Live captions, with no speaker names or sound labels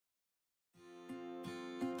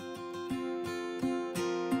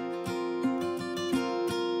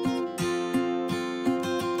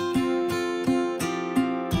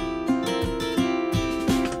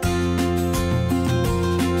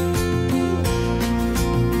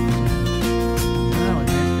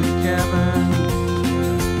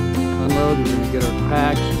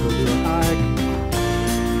packs, go do a hike.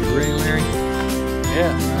 You ready, Larry?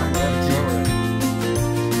 Yeah. Alright.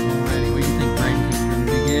 Alrighty, what do you think, Brandon? Think it's gonna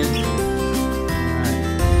be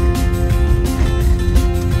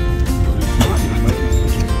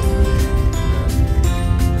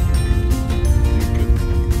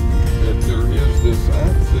That there is this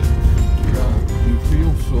accent. You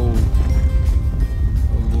feel so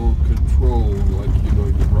a little controlled, like you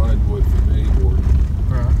ride with the neighbor.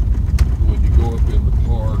 Right. When you go up in the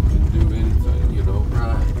park and do anything,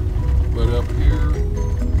 Right. But up here,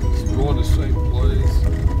 you're going to the same place,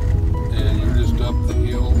 and you're just up the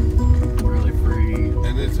hill. Really free.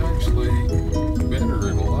 And it's actually better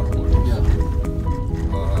in a lot of ways. Yeah.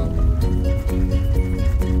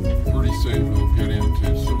 Pretty soon we'll get into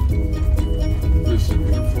some this in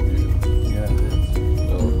here for you. Yeah.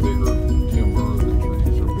 Bigger timber, the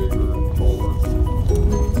trees are bigger and taller.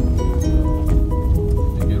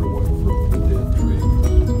 You get away from the dead trees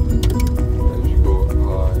as you go up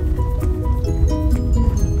high.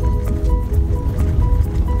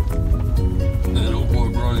 That old boy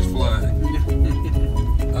brought his flag.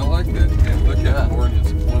 I like that. Man, look at the morning.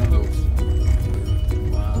 It's one of those.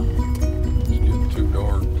 Wow. It's getting too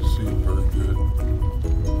dark to see it very good.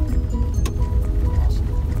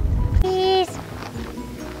 Please.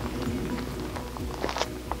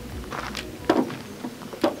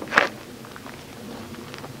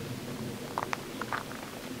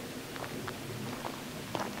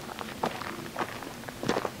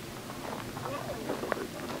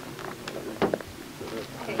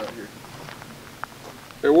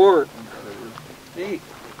 Hey, Warren. Hey.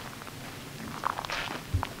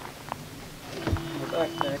 We're back,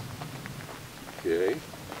 Nick. Okay. See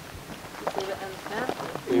the unsnap?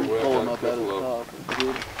 Hey, well, Pull him I'll up out of the So, top.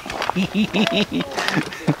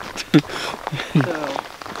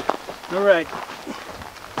 all right.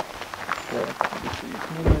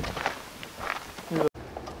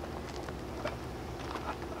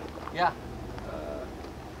 Yeah.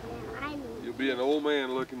 You'll be an old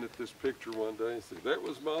man looking at this picture one day and say, that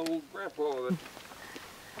was my old grandpa.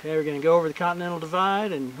 Okay, we're going to go over the Continental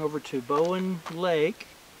Divide and over to Bowen Lake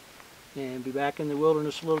and be back in the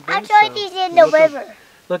wilderness a little bit. I tried these in the river.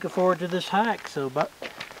 Looking forward to this hike. So, but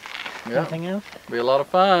anything else? Be a lot of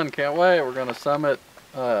fun. Can't wait. We're going to summit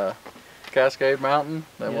Cascade Mountain.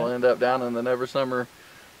 Then we'll end up down in the Never Summer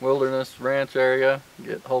Wilderness Ranch area.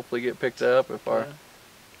 Hopefully get picked up if our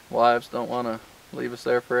wives don't want to leave us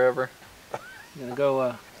there forever. Gonna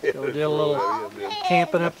go do a little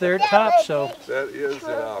camping up there at top. So That is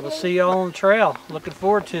an option. we'll see y'all on the trail. Looking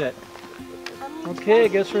forward to it. Okay, I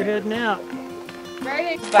guess we're heading out.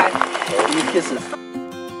 Very excited. You kisses.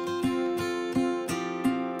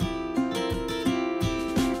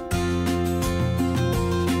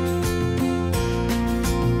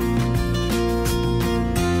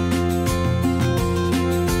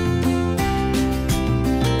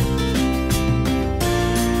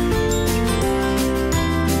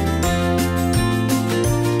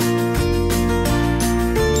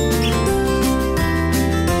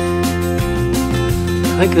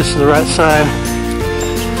 I think this is the right side.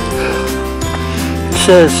 It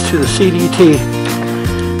says to the CDT.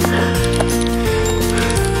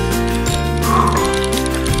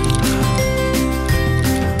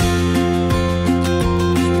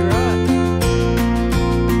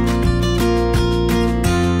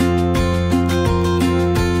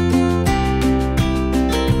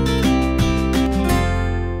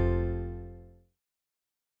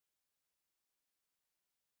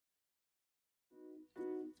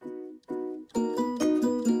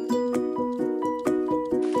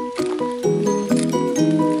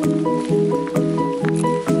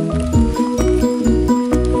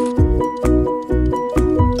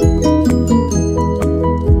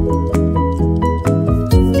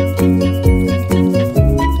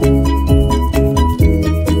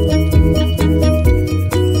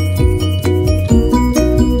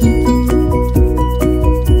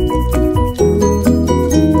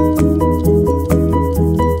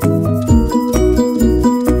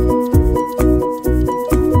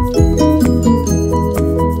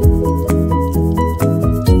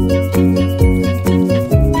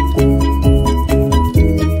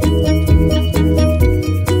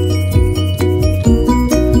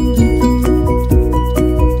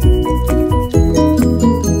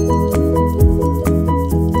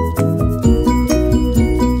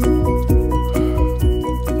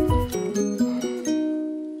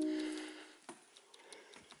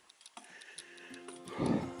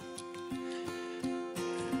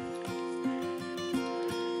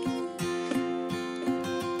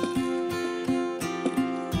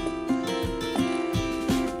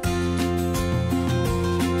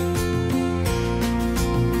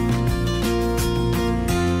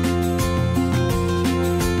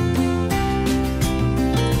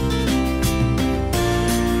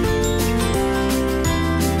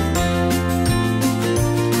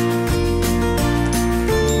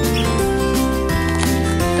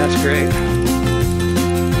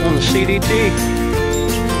 CDT.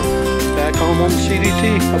 Back home on the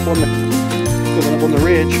CDT, going up on the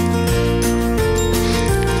ridge.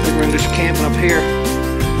 We're going to do some camping up here.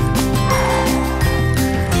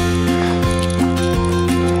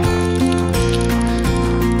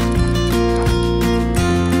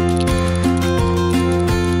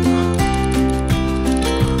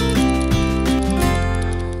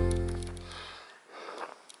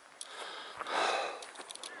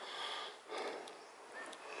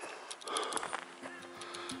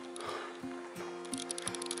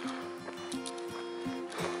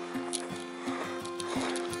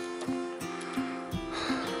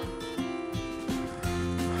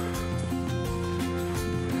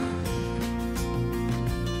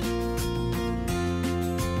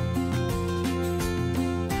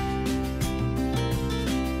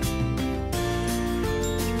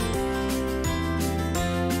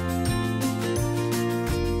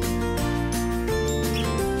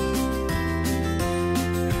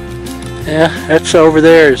 Yeah, that's over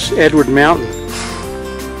there is Edward Mountain.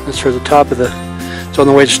 That's where the top of it's on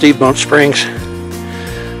the way to Steamboat Springs.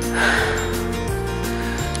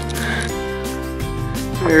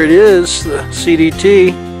 There it is, the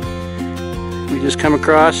CDT. We just come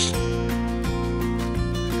across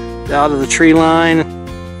out of the tree line.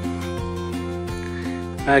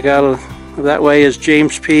 Back out of that way is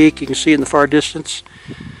James Peak. You can see it in the far distance,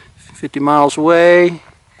 50 miles away.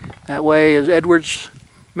 That way is Edwards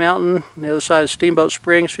Mountain. On the other side is Steamboat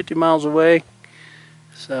Springs, 50 miles away.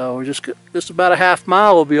 So we're just about a half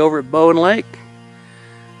mile. We'll be over at Bowen Lake.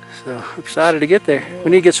 So excited to get there.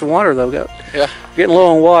 We need to get some water though. Yeah. We're getting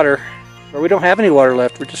low on water, or we don't have any water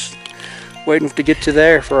left. We're just waiting to get to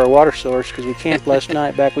there for our water source because we camped last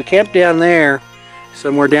night back. We camped down there,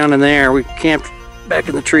 somewhere down in there. We camped back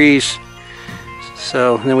in the trees.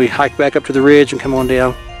 So then we hiked back up to the ridge and come on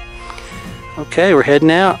down. Okay, we're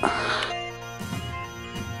heading out.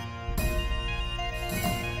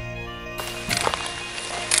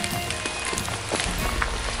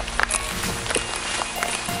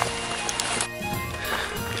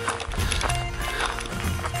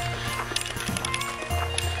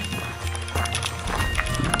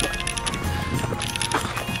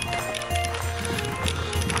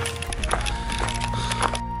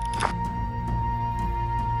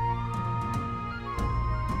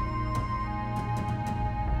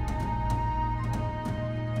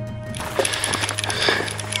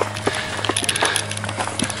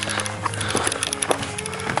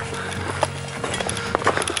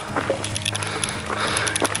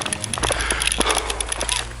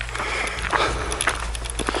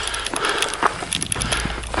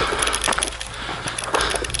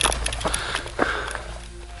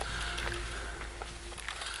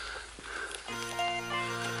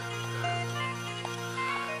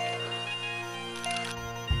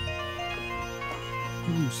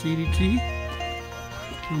 CDT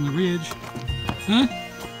on the ridge. Huh?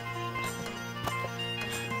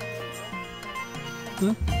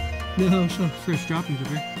 Huh? No, some fresh droppings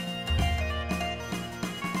over here.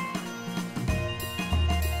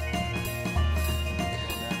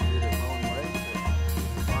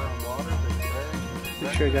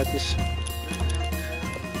 Make sure I got this.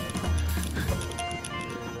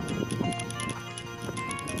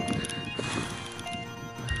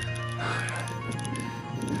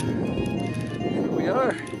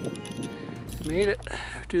 Made it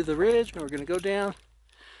to the ridge, and we're going to go down.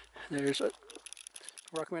 There's a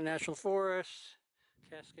Rocky Mountain National Forest,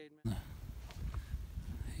 Cascade Mountain.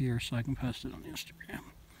 Here, so I can post it on Instagram.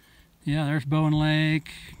 Yeah, there's Bowen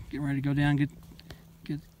Lake. Getting ready to go down, get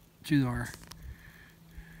to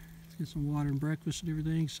get some water and breakfast and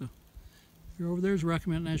everything. So, if you're over there's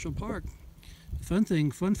Rocky Mountain National Park. The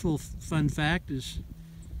fun fact is,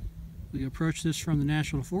 we approach this from the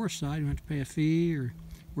National Forest side. You don't have to pay a fee or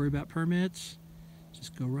worry about permits.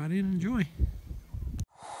 Just go right in and enjoy.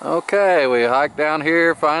 Okay, we hiked down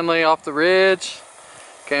here finally off the ridge.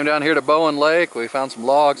 Came down here to Bowen Lake. We found some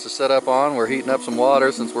logs to set up on. We're heating up some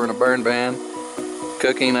water since we're in a burn ban.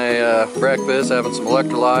 Cooking a breakfast, having some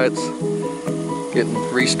electrolytes. Getting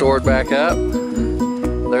restored back up.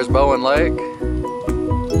 There's Bowen Lake.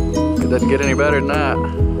 It doesn't get any better than that.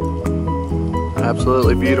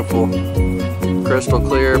 Absolutely beautiful. Crystal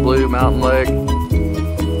clear blue mountain lake.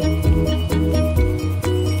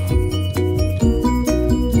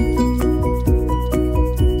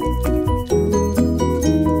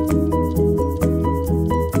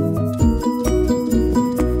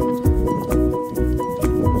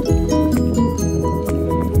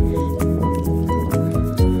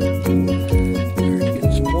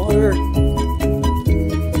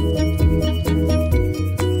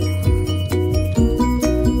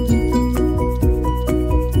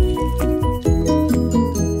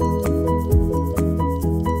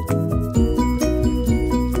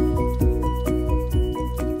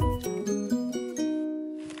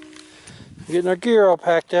 Getting our gear all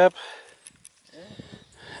packed up.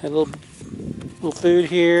 Had a little food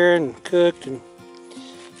here and cooked, and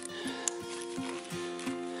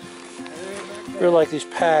really like these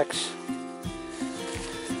packs.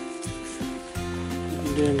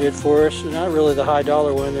 They're doing good for us. They're not really the high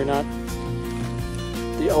dollar one. They're not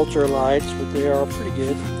the ultra lights, but they are pretty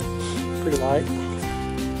good, pretty light.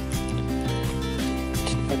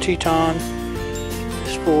 A Teton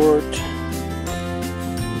Sport.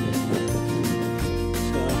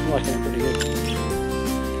 So I'm liking it pretty good.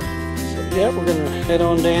 So yeah, we're gonna head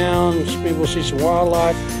on down. Maybe we'll see some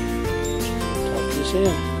wildlife. Talk this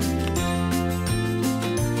in.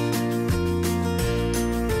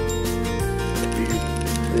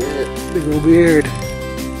 Big old beard.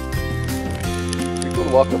 Pretty cool to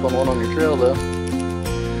walk up on one on your trail though.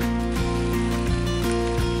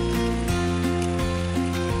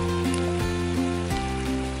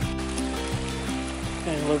 I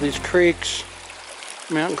love these creeks.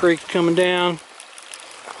 Mountain Creek coming down.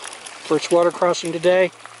 First water crossing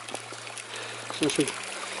today. Since we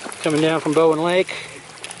coming down from Bowen Lake.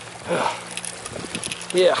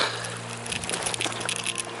 Yeah.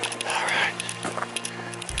 Alright.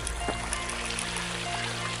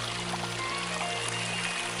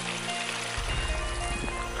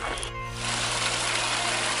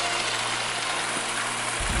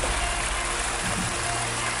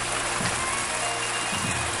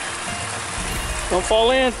 Don't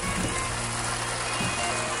fall in.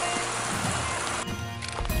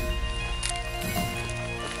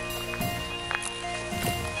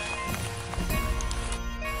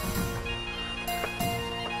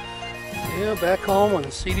 Yeah, back home on the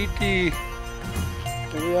CDT.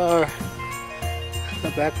 There we are.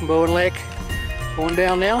 Back from Bowen Lake. Going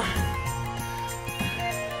down now.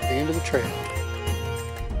 The end of the trail.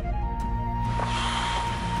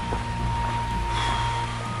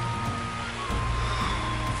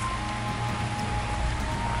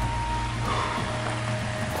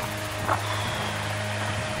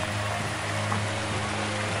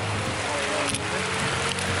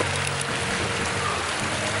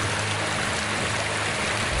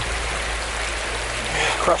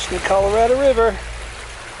 Crossing the Colorado River,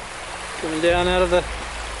 coming down out of the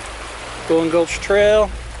Bowen Gulch Trail,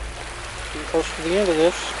 getting close to the end of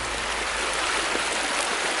this.